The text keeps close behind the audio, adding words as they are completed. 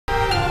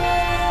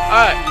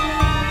Alright,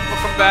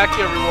 welcome back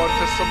everyone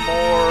to some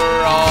more,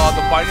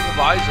 The Binding of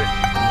Isaac.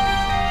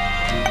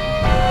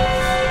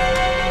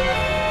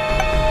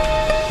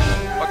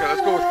 Okay,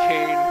 let's go with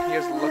Cain. He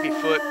has the lucky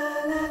foot.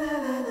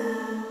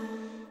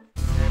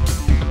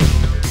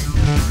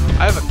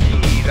 I have a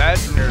key,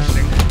 that's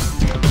interesting.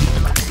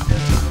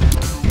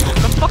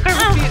 The fuck I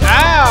repeat?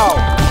 Ow!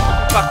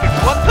 Fucking,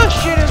 what the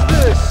shit is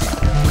this?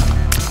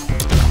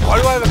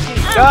 Why do I have a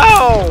key?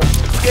 No!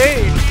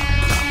 Cain!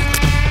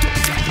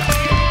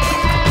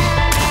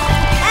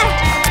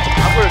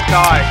 I'm gonna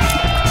die.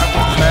 I'm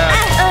gonna bad.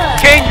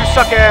 Cain, you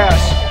suck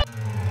ass!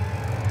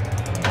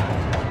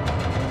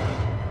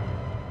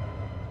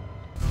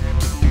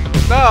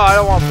 No, I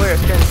don't want to play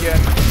as Cain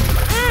again.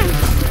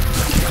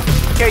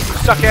 Cain, you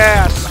suck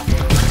ass!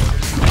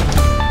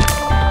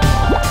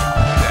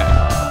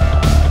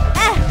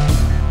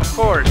 Of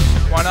course,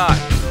 why not?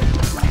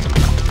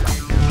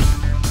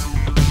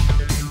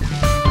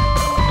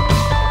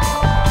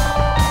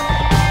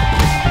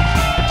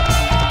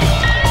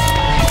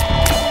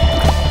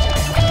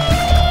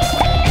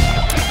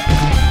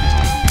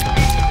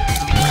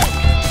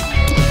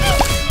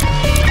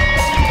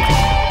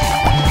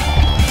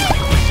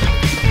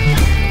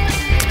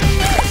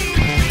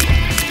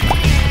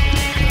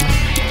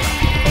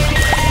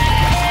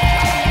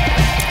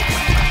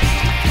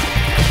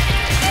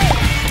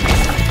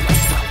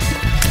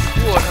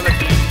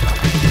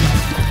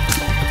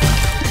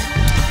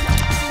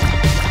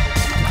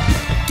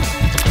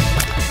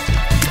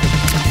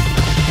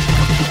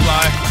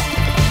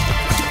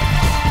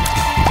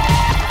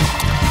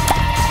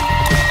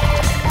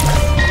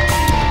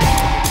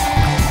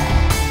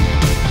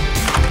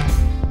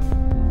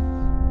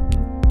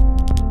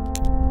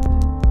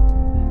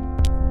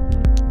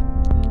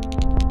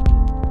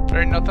 There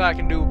ain't nothing I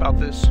can do about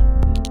this.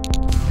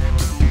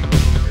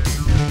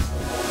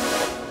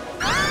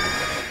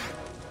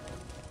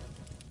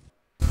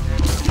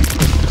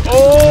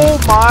 Oh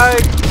my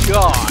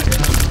god!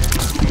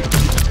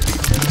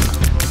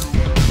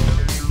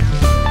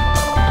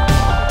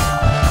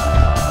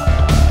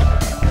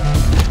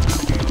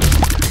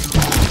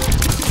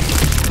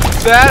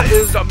 That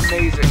is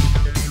amazing.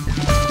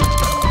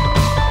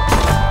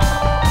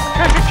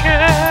 Treasure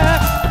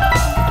chest!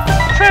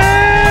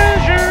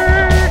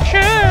 Treasure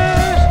chest!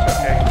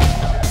 Okay.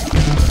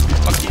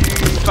 Fuck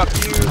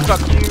you,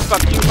 fuck you,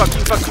 fuck you, fuck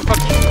you, fuck you,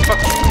 fuck you, fuck you,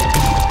 fuck you,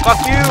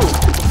 fuck you,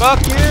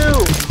 fuck you,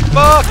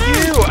 fuck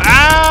you,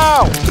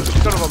 ow!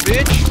 Son of a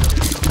bitch.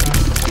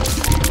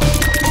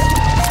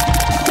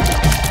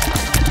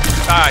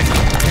 Die.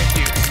 Thank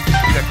you.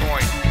 Give me that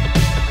coin.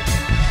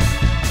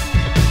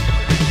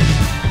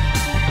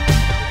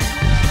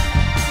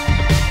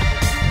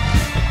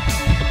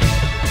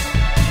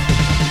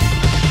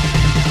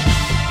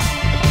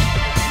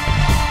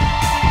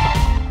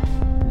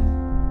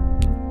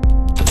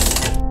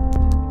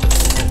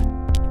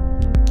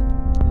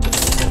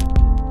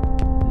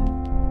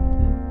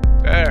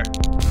 There.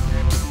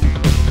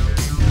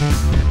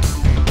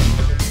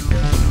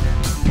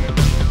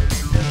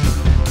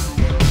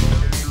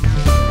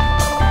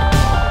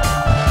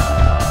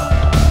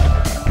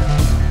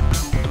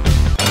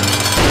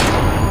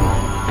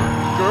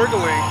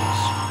 Gurglings.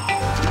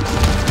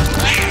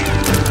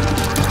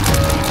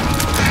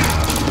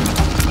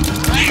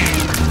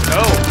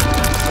 No.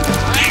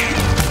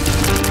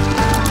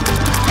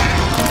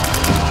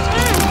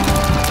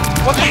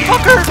 What the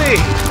fuck are they?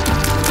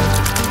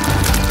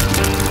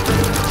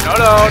 No,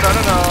 no, no,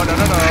 no, no, no,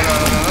 no, no,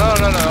 no,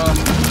 no, no, no.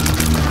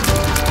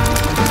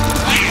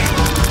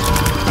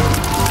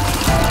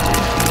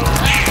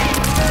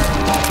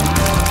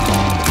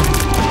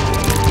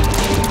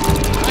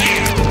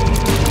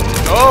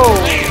 Oh!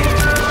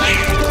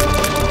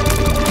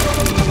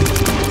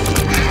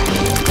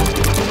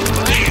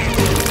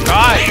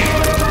 Die!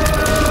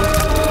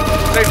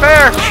 Stay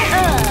fair!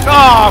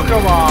 Oh,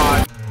 come on!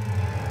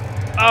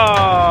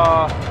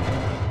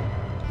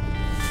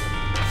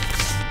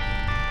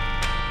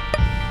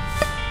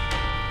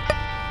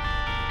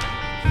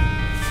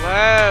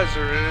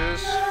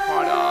 Lazarus,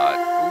 why not?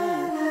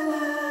 Ooh.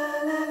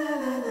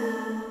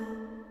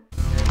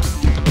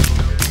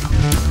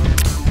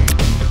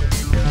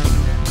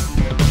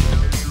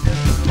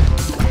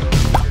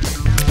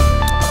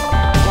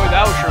 Boy,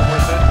 that was sure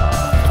worth it.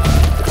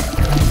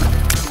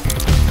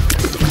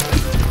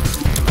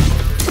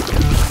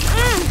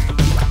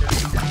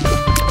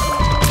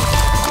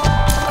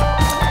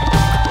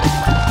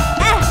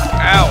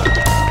 Ow.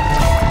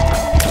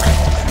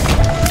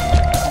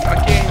 I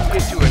can't even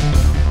get to it.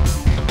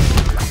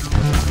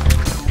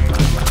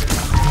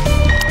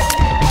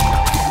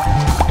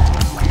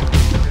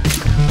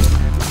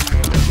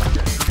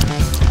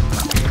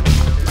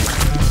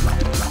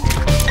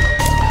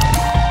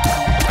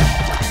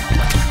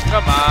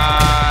 Come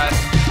on.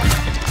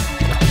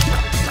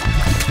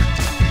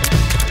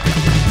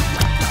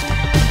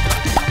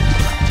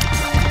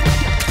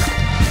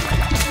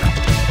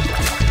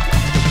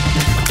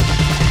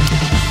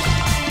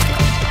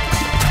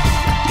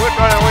 Quit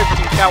running away from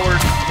me,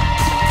 coward.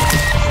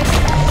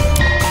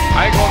 I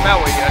ain't going that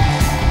way yet.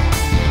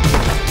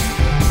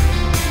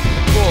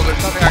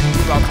 nothing I can do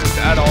about this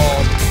at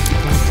all.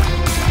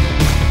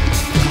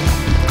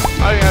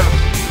 I don't even have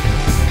a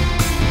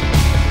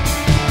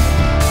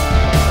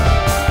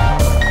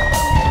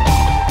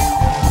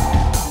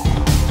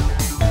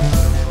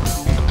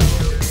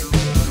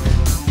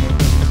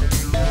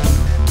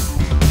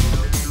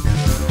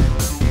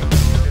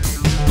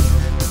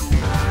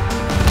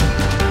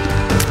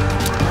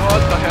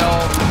what the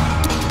hell?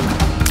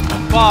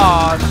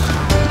 Boss.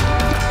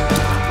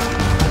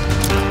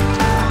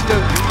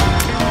 Dude,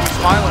 he's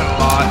smiling a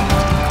lot.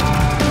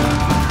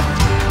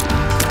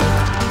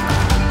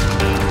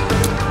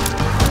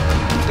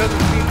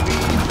 Doesn't seem to be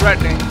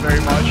threatening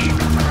very much.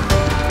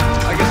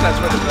 I guess that's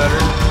for the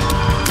better.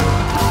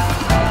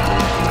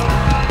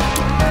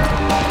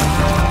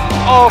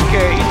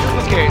 Okay, he took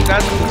the case.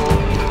 That's cool.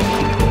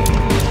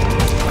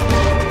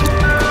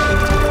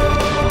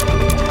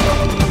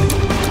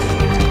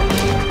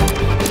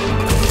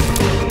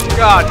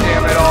 God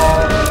damn it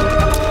all.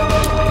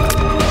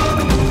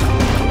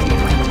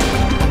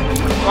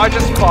 So I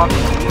just fucked.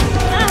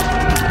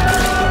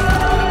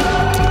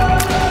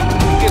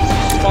 It gets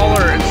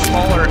smaller and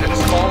smaller and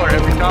smaller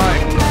every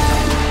time.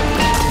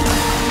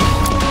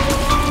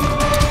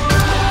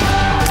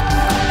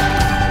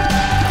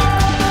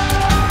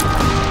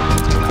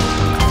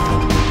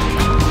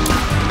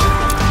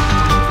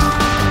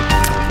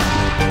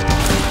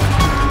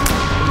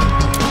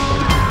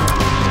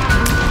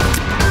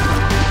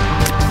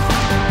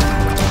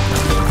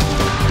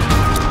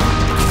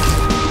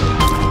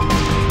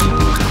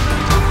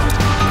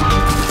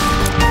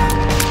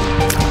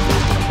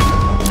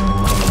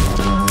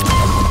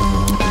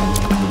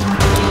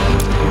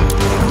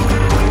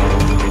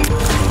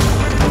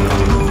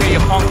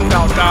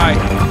 Die.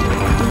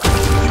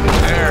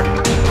 There.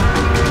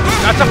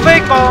 That's a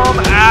fake bomb!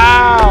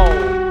 Ow!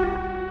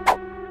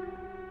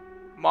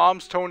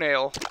 Mom's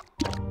toenail.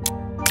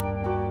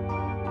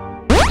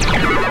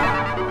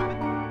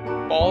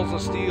 Balls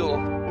of steel.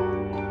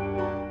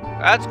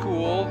 That's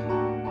cool.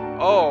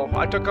 Oh,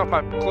 I took off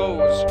my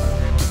clothes.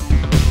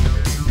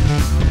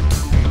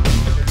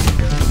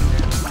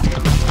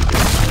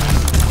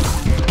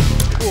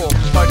 Cool,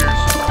 spiders.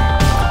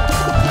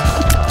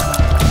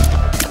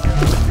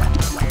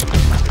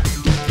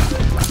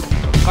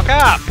 Fuck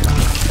off!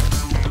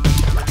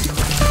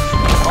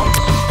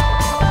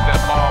 That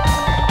bomb.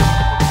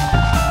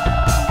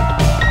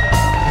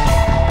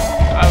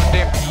 Oh,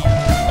 damn key.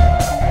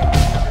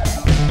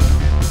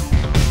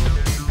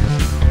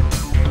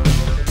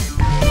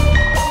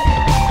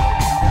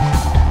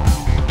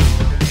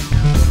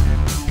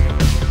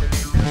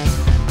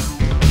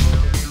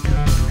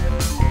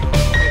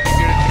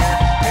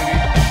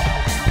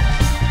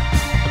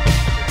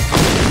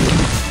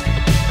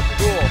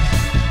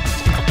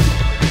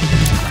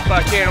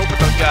 I can't open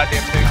those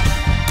goddamn things.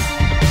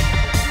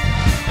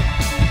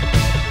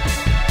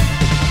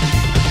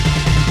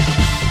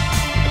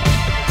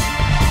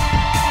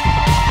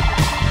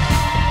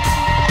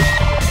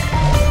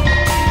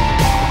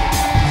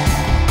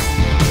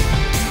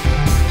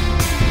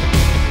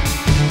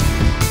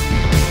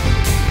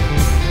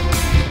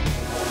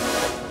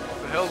 What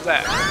the hell's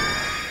that?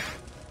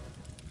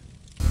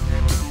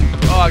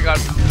 Oh, I got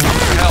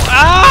hell.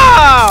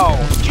 Ow!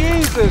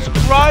 Jesus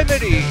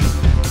Criminy!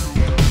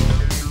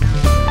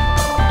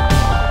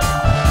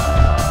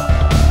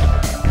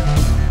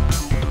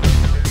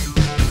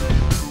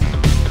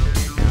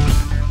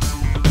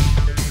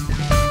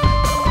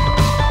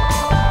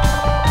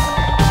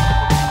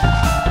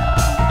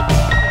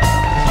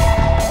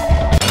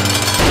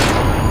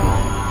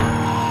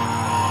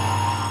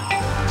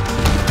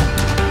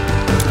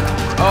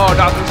 Oh,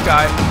 not this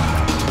guy.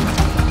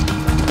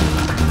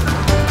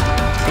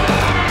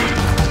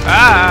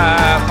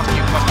 Ah, fuck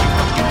you, fuck you,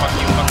 fuck you, fuck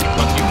you, fuck you,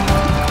 fuck you.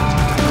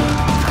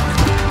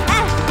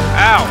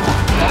 Ow.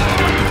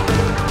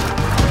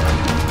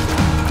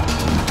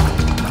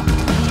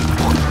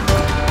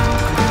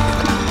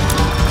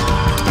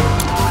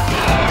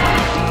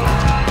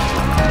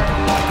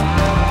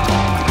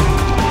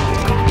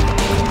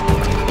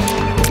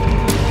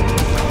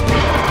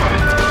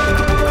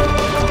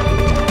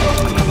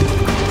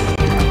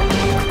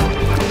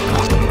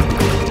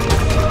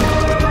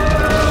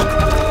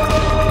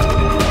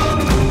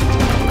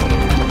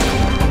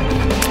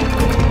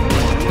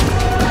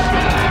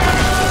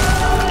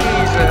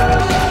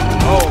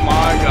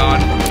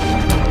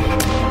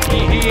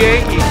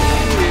 Yankee.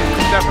 He is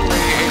definitely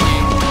a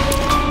Yankee.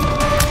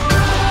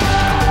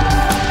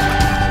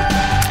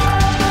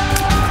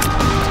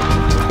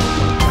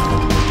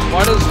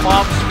 Why does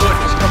Mom's foot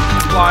just come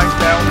flying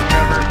down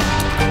whenever?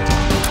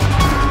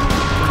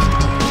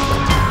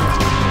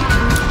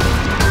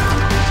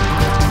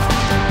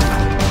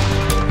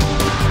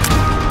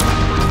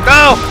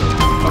 No!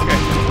 Okay.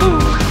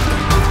 Ooh.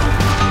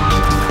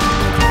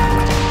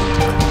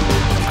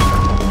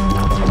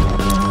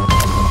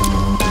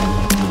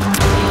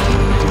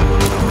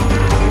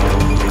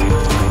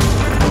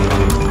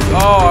 Oh,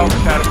 I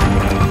almost had him.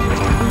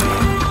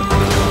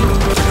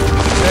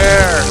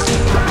 There.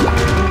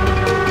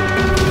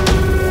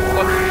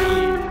 Lucky.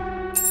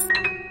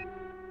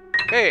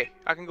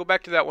 I can go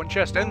back to that one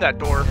chest and that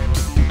door.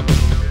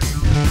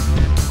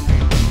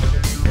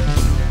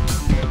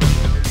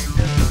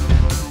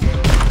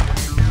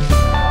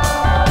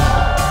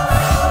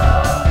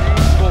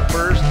 Full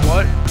burst,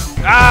 what?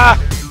 Ah!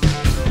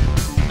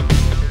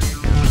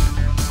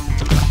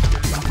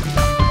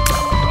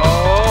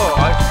 Oh,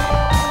 I see.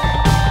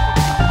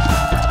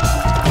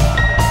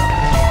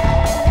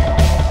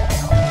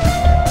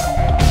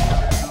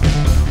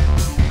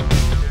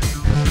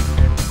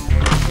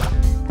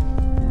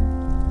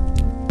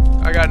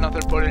 I got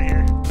nothing to put in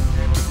here.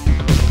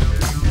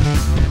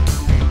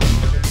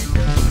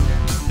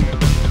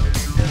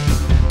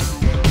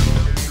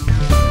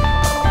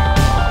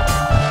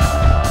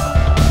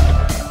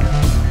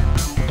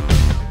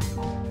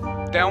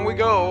 Down we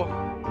go.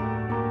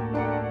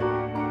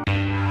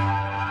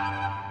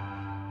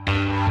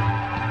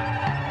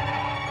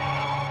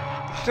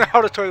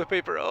 Out of toilet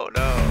paper. Oh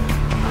no.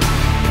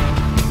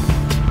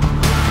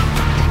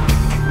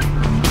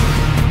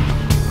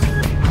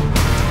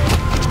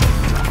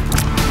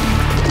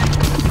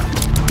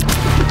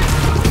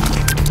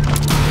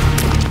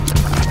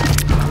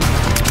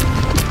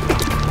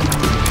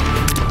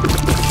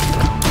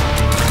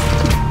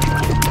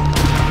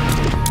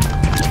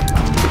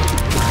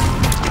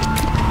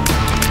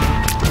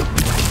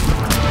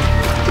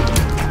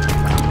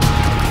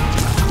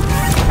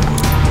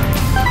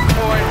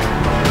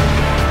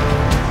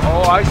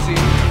 I see. It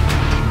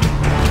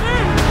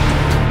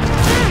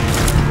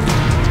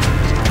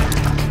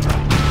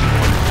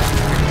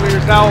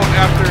clears out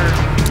after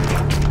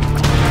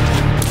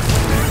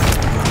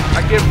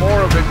I get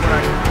more of it when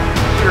I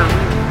clear a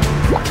room.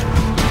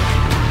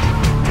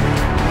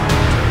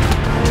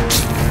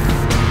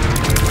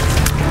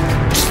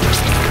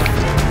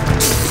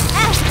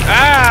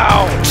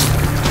 Ow!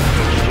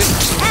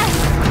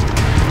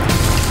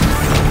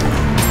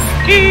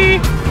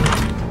 Shit.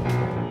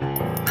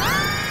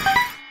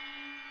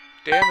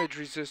 Damage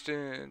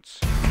resistance.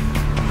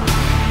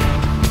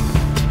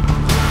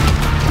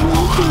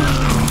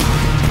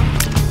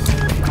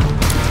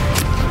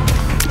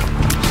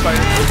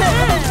 Spider.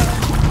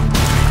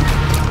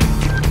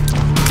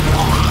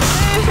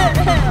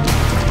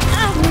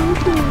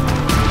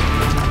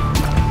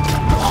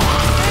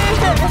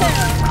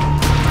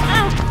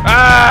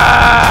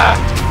 Ah!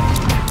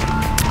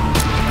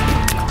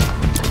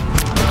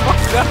 What the fuck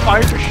is that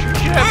fire shoot?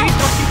 Shit, at least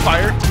don't keep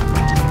fire.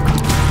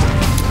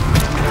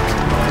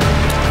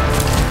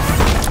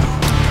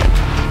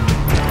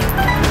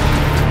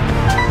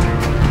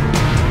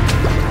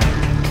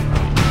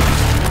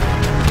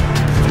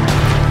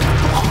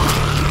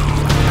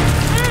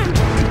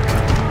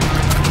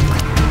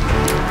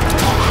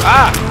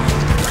 Ah!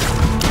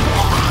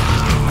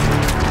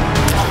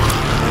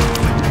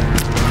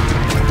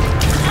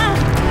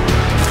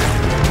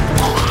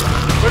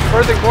 Quit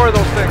birthing more of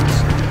those things.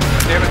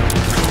 Damn it.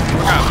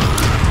 Look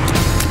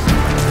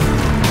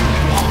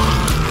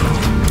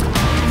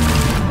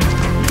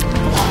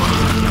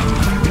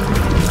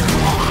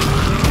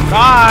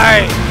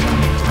Die!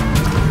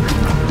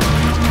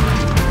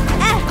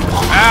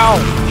 Ow!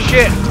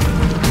 Shit!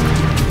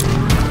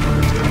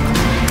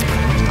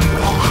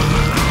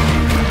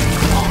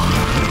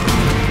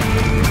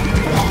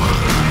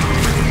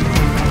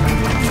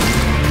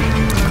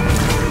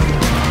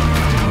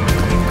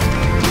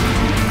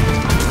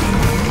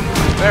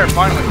 There,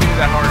 finally, hit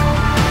that hard.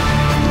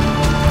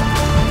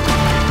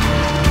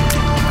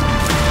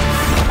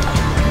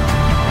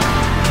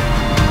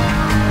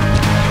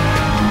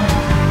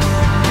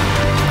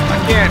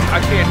 I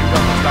can't do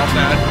nothing about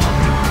that.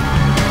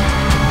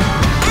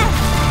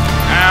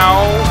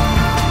 Ow.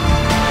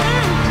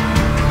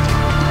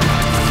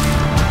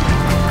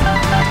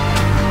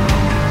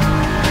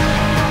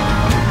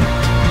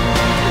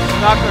 It's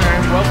not going to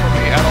end well for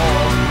me at all.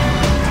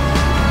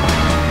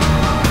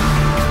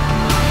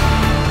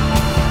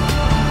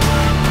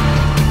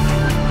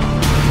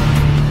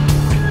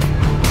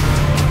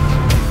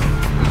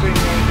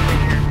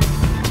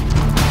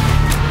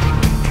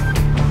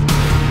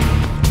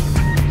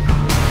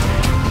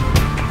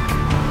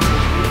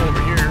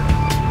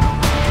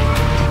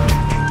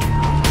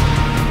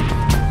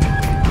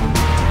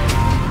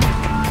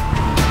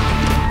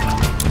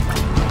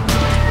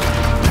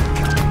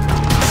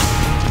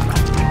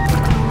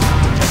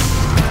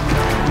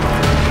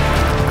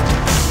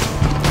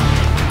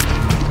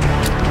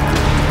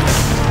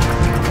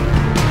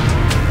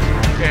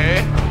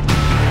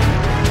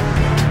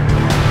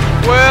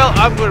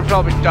 I'm gonna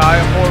probably die a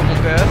horrible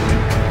death.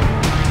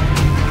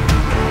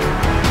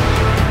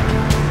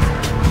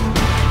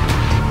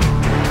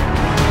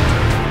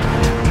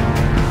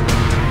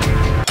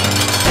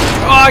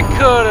 I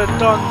could have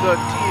done the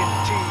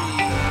TNT.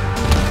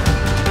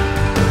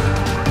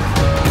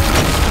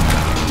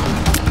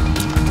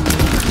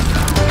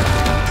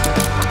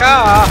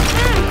 Ah!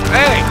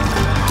 Hey!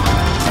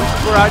 This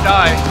is where I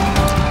die.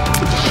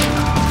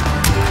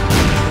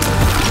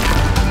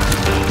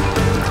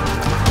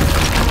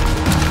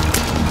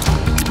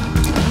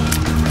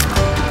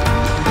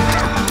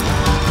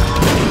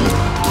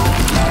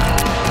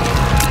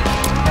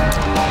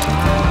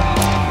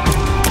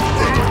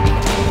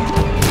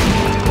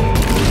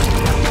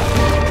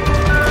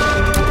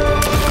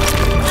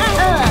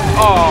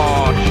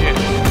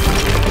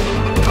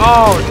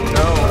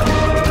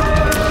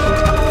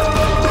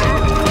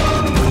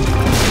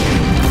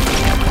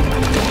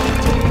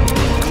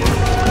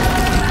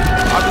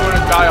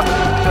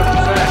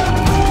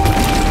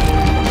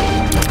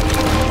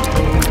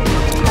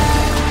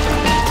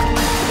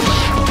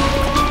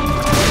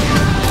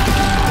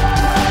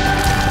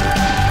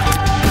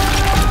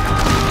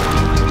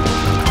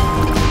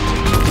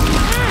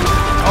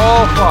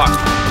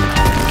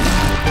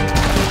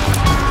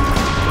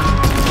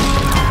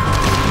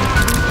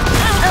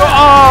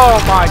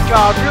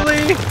 god,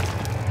 really?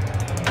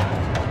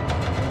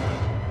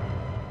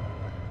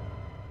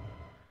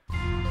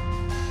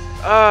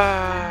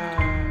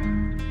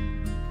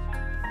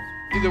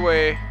 Either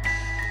way,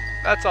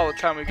 that's all the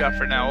time we got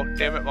for now.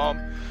 Damn it,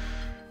 Mom.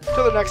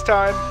 Till the next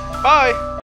time, bye!